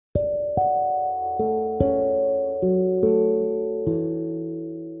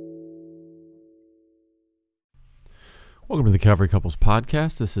Welcome to the Calvary Couples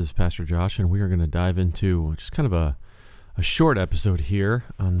Podcast. This is Pastor Josh, and we are going to dive into just kind of a short episode here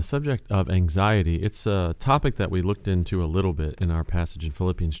on the subject of anxiety. It's a topic that we looked into a little bit in our passage in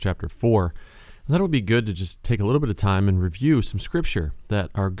Philippians chapter 4. And that would be good to just take a little bit of time and review some scripture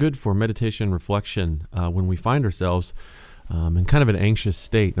that are good for meditation and reflection when we find ourselves in kind of an anxious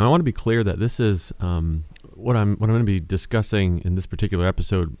state. Now, I want to be clear that this is what I'm going to be discussing in this particular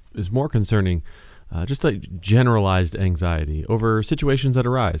episode is more concerning just like generalized anxiety over situations that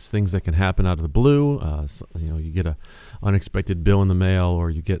arise, things that can happen out of the blue. You get an unexpected bill in the mail, or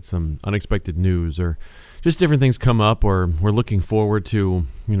you get some unexpected news, or just different things come up, or we're looking forward to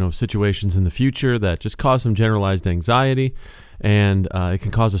situations in the future that just cause some generalized anxiety, and it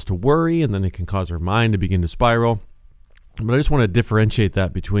can cause us to worry, and then it can cause our mind to begin to spiral. But I just want to differentiate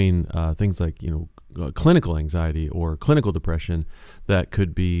that between things like clinical anxiety or clinical depression that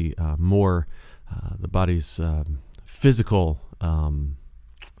could be more the body's physical, kind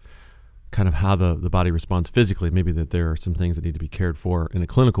of how the body responds physically. Maybe that there are some things that need to be cared for in a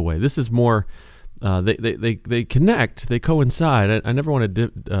clinical way. This is more, they connect, they coincide. I never want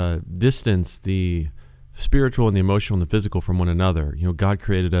to distance the spiritual and the emotional and the physical from one another. God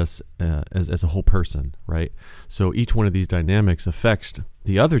created us as a whole person, right? So each one of these dynamics affects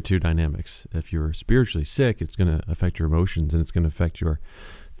the other two dynamics. If you're spiritually sick, it's going to affect your emotions, and it's going to affect your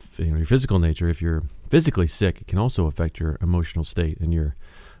physical nature. If you're physically sick, it can also affect your emotional state and your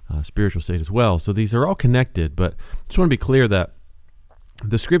spiritual state as well. So these are all connected, but I just want to be clear that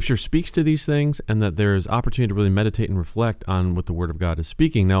the Scripture speaks to these things, and that there's opportunity to really meditate and reflect on what the Word of God is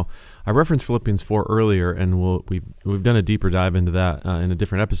speaking. Now, I referenced Philippians 4 earlier, and we've done a deeper dive into that in a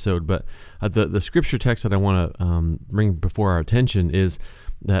different episode, but the Scripture text that I want to bring before our attention is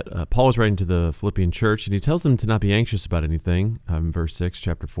that Paul is writing to the Philippian church, and he tells them to not be anxious about anything, verse 6,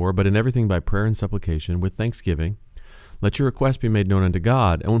 chapter 4, but in everything by prayer and supplication with thanksgiving, let your requests be made known unto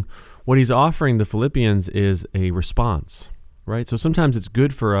God. And what he's offering the Philippians is a response, right? So sometimes it's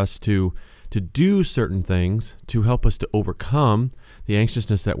good for us to do certain things to help us to overcome the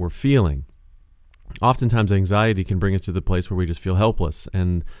anxiousness that we're feeling. Oftentimes, anxiety can bring us to the place where we just feel helpless,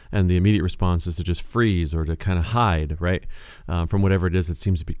 and the immediate response is to just freeze or to kind of hide, right, from whatever it is that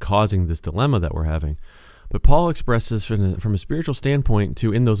seems to be causing this dilemma that we're having. But Paul expresses from a spiritual standpoint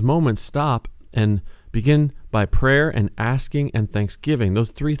to, in those moments, stop and begin by prayer and asking and thanksgiving.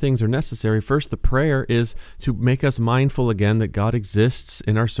 Those three things are necessary. First, the prayer is to make us mindful again that God exists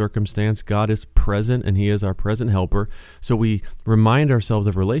in our circumstance. God is present, and He is our present helper. So we remind ourselves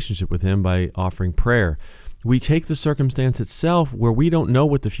of relationship with Him by offering prayer. We take the circumstance itself where we don't know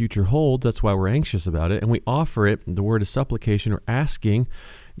what the future holds. That's why we're anxious about it. And we offer it, the word is supplication or asking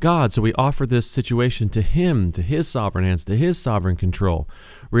God. So we offer this situation to Him, to His sovereign hands, to His sovereign control,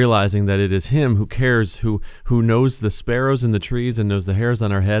 realizing that it is Him who cares, who knows the sparrows in the trees and knows the hairs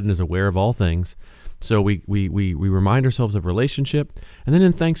on our head and is aware of all things. So we remind ourselves of relationship. And then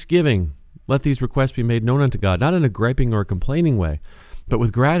in thanksgiving, let these requests be made known unto God, not in a griping or a complaining way, but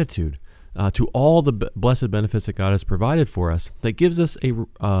with gratitude to all the blessed benefits that God has provided for us. That gives us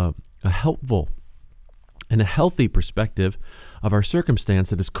a helpful and a healthy perspective of our circumstance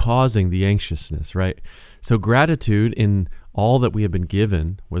that is causing the anxiousness, right? So gratitude in all that we have been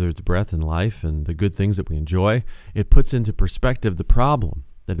given, whether it's breath and life and the good things that we enjoy, it puts into perspective the problem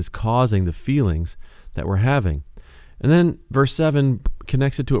that is causing the feelings that we're having. And then verse 7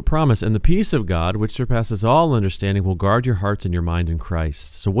 connects it to a promise, and the peace of God, which surpasses all understanding, will guard your hearts and your mind in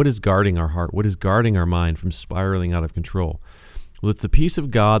Christ. So what is guarding our heart? What is guarding our mind from spiraling out of control? Well, it's the peace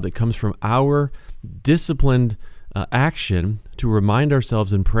of God that comes from our disciplined action to remind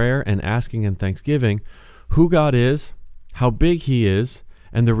ourselves in prayer and asking and thanksgiving who God is, how big He is,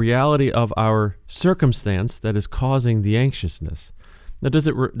 and the reality of our circumstance that is causing the anxiousness. Now, does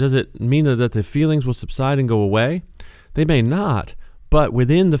it mean that the feelings will subside and go away? They may not, but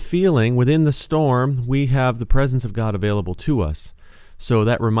within the feeling, within the storm, we have the presence of God available to us. So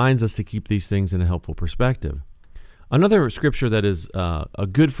that reminds us to keep these things in a helpful perspective. Another scripture that is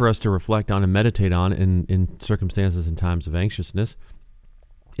good for us to reflect on and meditate on in circumstances and times of anxiousness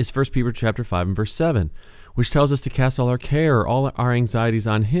is 1 Peter chapter 5 and verse 7, which tells us to cast all our care, all our anxieties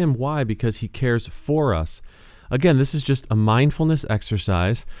on Him. Why? Because He cares for us. Again, this is just a mindfulness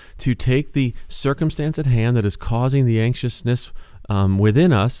exercise to take the circumstance at hand that is causing the anxiousness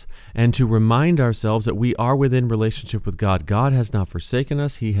within us, and to remind ourselves that we are within relationship with God. God has not forsaken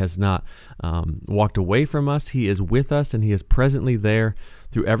us. He has not walked away from us. He is with us, and He is presently there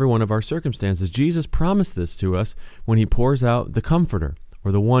through every one of our circumstances. Jesus promised this to us when He pours out the Comforter,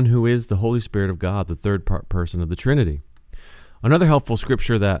 or the one who is the Holy Spirit of God, the third person of the Trinity. Another helpful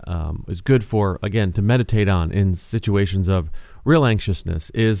scripture that is good for, again, to meditate on in situations of real anxiousness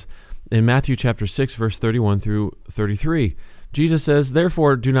is in Matthew chapter 6, verse 31 through 33. Jesus says,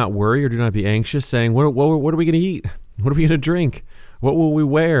 "Therefore do not worry or do not be anxious, saying, what are we going to eat? What are we going to drink? What will we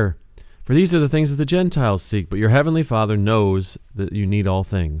wear? For these are the things that the Gentiles seek, but your heavenly Father knows that you need all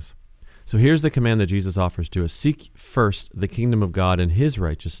things." So here's the command that Jesus offers to us: seek first the kingdom of God and his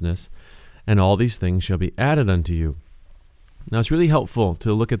righteousness, and all these things shall be added unto you. Now it's really helpful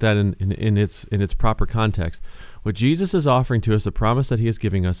to look at that in its proper context. What Jesus is offering to us, the promise that he is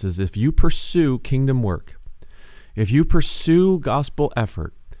giving us, is if you pursue kingdom work, if you pursue gospel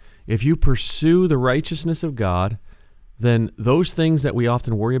effort, if you pursue the righteousness of God, then those things that we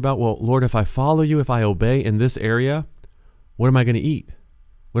often worry about, well, Lord, if I follow you, if I obey in this area, what am I going to eat?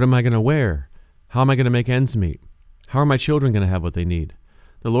 What am I going to wear? How am I going to make ends meet? How are my children going to have what they need?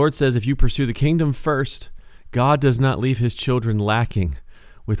 The Lord says if you pursue the kingdom first, God does not leave his children lacking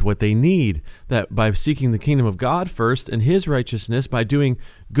with what they need. That by seeking the kingdom of God first and his righteousness, by doing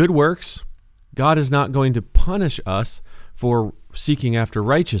good works, God is not going to punish us for seeking after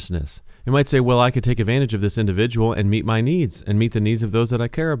righteousness. You might say, well, I could take advantage of this individual and meet my needs and meet the needs of those that I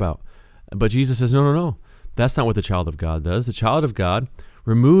care about. But Jesus says, no. That's not what the child of God does. The child of God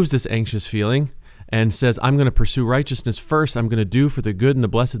removes this anxious feeling and says, I'm going to pursue righteousness first. I'm going to do for the good and the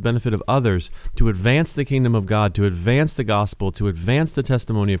blessed benefit of others, to advance the kingdom of God, to advance the gospel, to advance the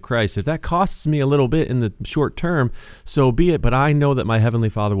testimony of Christ. If that costs me a little bit in the short term, so be it, but I know that my heavenly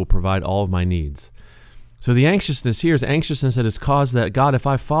Father will provide all of my needs. So the anxiousness here is anxiousness that is caused that, God, if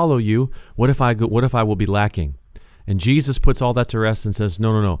I follow you, what if I will be lacking? And Jesus puts all that to rest and says,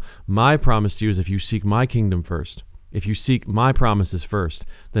 no. My promise to you is if you seek my kingdom first, if you seek my promises first,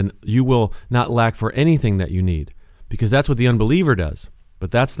 then you will not lack for anything that you need, because that's what the unbeliever does,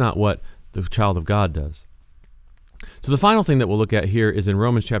 but that's not what the child of God does. So the final thing that we'll look at here is in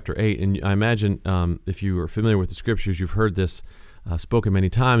Romans chapter 8, and I imagine if you are familiar with the scriptures, you've heard this spoken many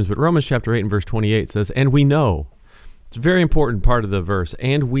times, but Romans chapter 8 and verse 28 says, and we know. It's a very important part of the verse.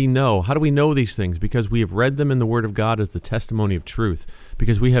 And we know. How do we know these things? Because we have read them in the Word of God as the testimony of truth,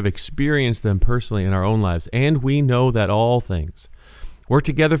 because we have experienced them personally in our own lives. And we know that all things work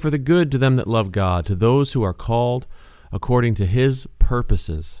together for the good to them that love God, to those who are called according to his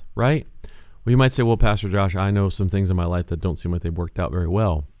purposes, right? Well, you might say, well, Pastor Josh, I know some things in my life that don't seem like they've worked out very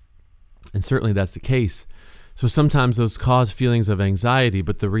well. And certainly that's the case. So sometimes those cause feelings of anxiety,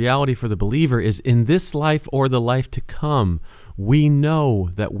 but the reality for the believer is in this life or the life to come, we know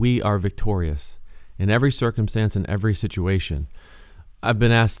that we are victorious in every circumstance and every situation. I've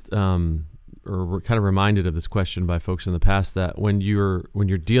been asked, or kind of reminded of this question by folks in the past, that when you're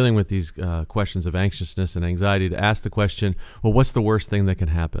dealing with these questions of anxiousness and anxiety, to ask the question, well, what's the worst thing that can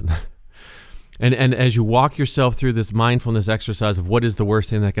happen? And as you walk yourself through this mindfulness exercise of what is the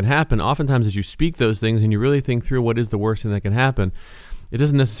worst thing that can happen, oftentimes as you speak those things and you really think through what is the worst thing that can happen, it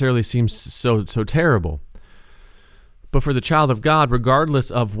doesn't necessarily seem so terrible. But for the child of God,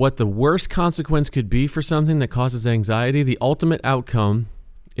 regardless of what the worst consequence could be for something that causes anxiety, the ultimate outcome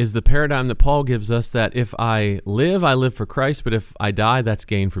is the paradigm that Paul gives us, that if I live for Christ, but if I die, that's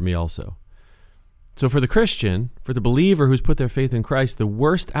gain for me also. So for the Christian, for the believer who's put their faith in Christ, the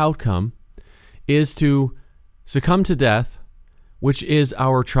worst outcome is to succumb to death, which is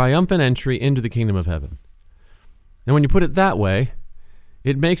our triumphant entry into the kingdom of heaven. And when you put it that way,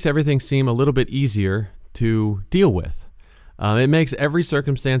 it makes everything seem a little bit easier to deal with. It makes every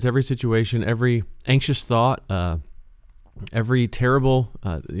circumstance, every situation, every anxious thought, every terrible,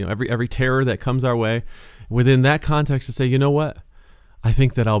 every terror that comes our way, within that context to say, you know what? I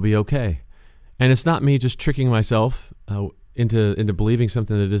think that I'll be okay. And it's not me just tricking myself into believing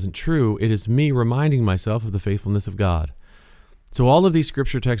something that isn't true. It is me reminding myself of the faithfulness of God. So all of these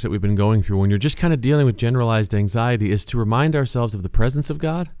scripture texts that we've been going through, when you're just kind of dealing with generalized anxiety, is to remind ourselves of the presence of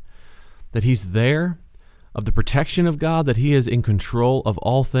God, that he's there, of the protection of God, that he is in control of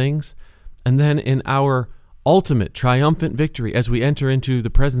all things, and then in our ultimate triumphant victory as we enter into the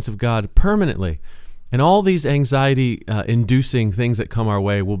presence of God permanently. And all these anxiety-inducing things that come our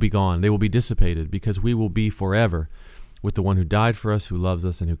way will be gone. They will be dissipated, because we will be forever with the one who died for us, who loves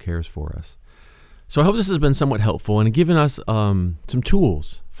us, and who cares for us. So I hope this has been somewhat helpful and given us some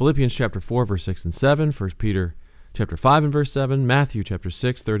tools. Philippians chapter 4, verse 6 and 7, 1 Peter chapter 5 and verse 7, Matthew chapter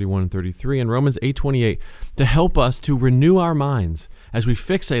 6, 31 and 33, and Romans 8:28, to help us to renew our minds as we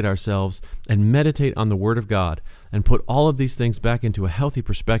fixate ourselves and meditate on the Word of God and put all of these things back into a healthy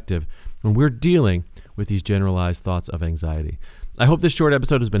perspective when we're dealing with these generalized thoughts of anxiety. I hope this short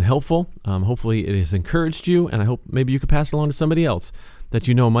episode has been helpful. Hopefully it has encouraged you, and I hope maybe you could pass it along to somebody else that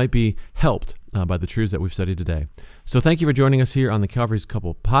you know might be helped by the truths that we've studied today. So thank you for joining us here on the Calvary's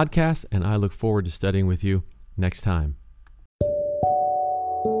Couple podcast, and I look forward to studying with you next time.